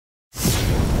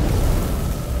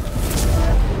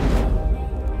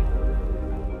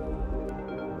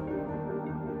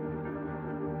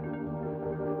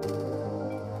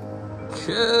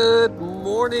Good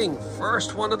morning.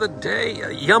 First one of the day,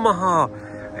 a Yamaha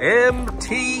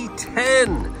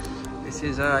MT10. This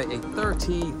is a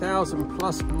 30,000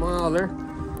 plus miler,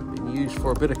 been used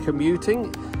for a bit of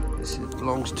commuting. This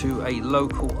belongs to a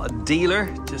local dealer,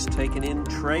 just taken in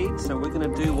trade. So we're going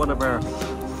to do one of our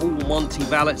full Monty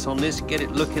valets on this, get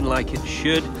it looking like it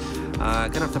should.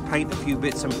 Gonna have to paint a few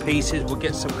bits and pieces. We'll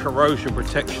get some corrosion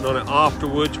protection on it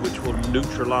afterwards, which will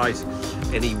neutralize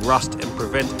any rust and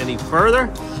prevent any further.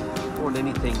 More than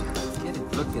anything, get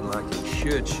it looking like it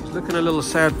should. She's looking a little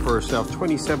sad for herself.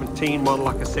 2017 model,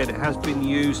 like I said, it has been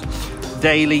used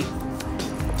daily.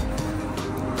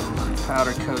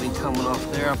 Powder coating coming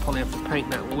off there. I'll probably have to paint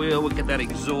that wheel. We'll get that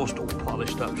exhaust all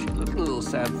polished up. She's looking a little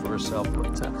sad for herself,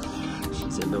 but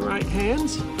she's in the right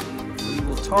hands. We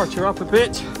will torch her up a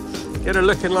bit, get her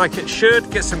looking like it should,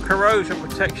 get some corrosion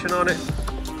protection on it,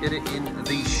 get it in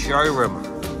the showroom.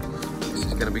 This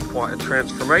is going to be quite a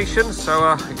transformation.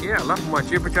 So yeah, enough of my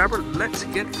jibber jabber, let's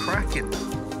get cracking.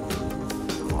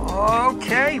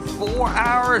 Okay, 4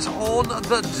 hours on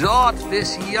the dot.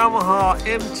 This Yamaha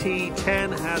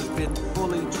MT10 has been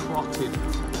fully trotted.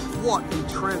 What a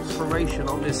transformation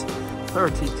on this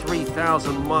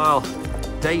 33,000 mile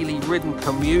daily ridden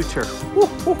commuter.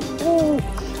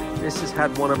 This has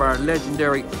had one of our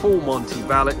legendary full Monty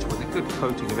valets with a good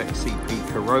coating of XCP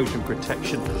corrosion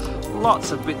protection.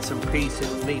 Lots of bits and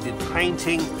pieces needed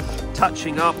painting,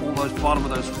 touching up. All those bottom of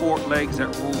those fork legs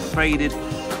that were all faded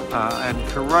and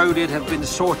corroded have been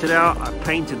sorted out. I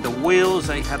painted the wheels,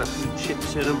 they had a few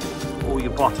chips in them. All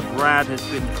your bottom rad has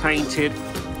been painted.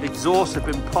 Exhausts have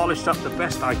been polished up the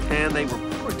best I can. They were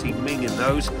pretty minging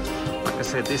those. Like I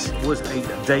said, this was a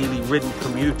daily ridden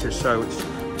commuter, so it's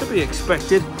to be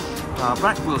expected.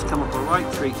 Back wheels come up a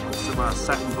right treat with some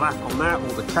satin black on that.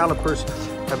 All the calipers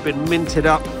have been minted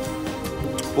up.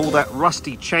 All that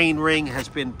rusty chain ring has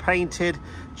been painted.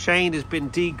 Chain has been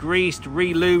degreased,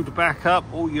 re-lubed back up.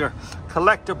 All your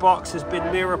collector box has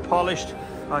been mirror polished.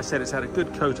 Like I said, it's had a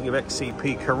good coating of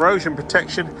XCP corrosion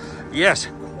protection. Yes,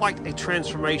 quite a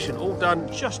transformation. All done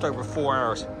just over 4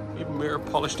 hours. Even mirror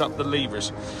polished up the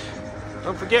levers.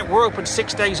 Don't forget, we're open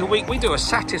 6 days a week. We do a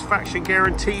satisfaction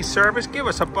guarantee service. Give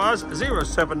us a buzz,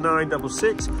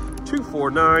 07966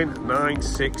 249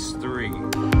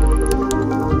 963.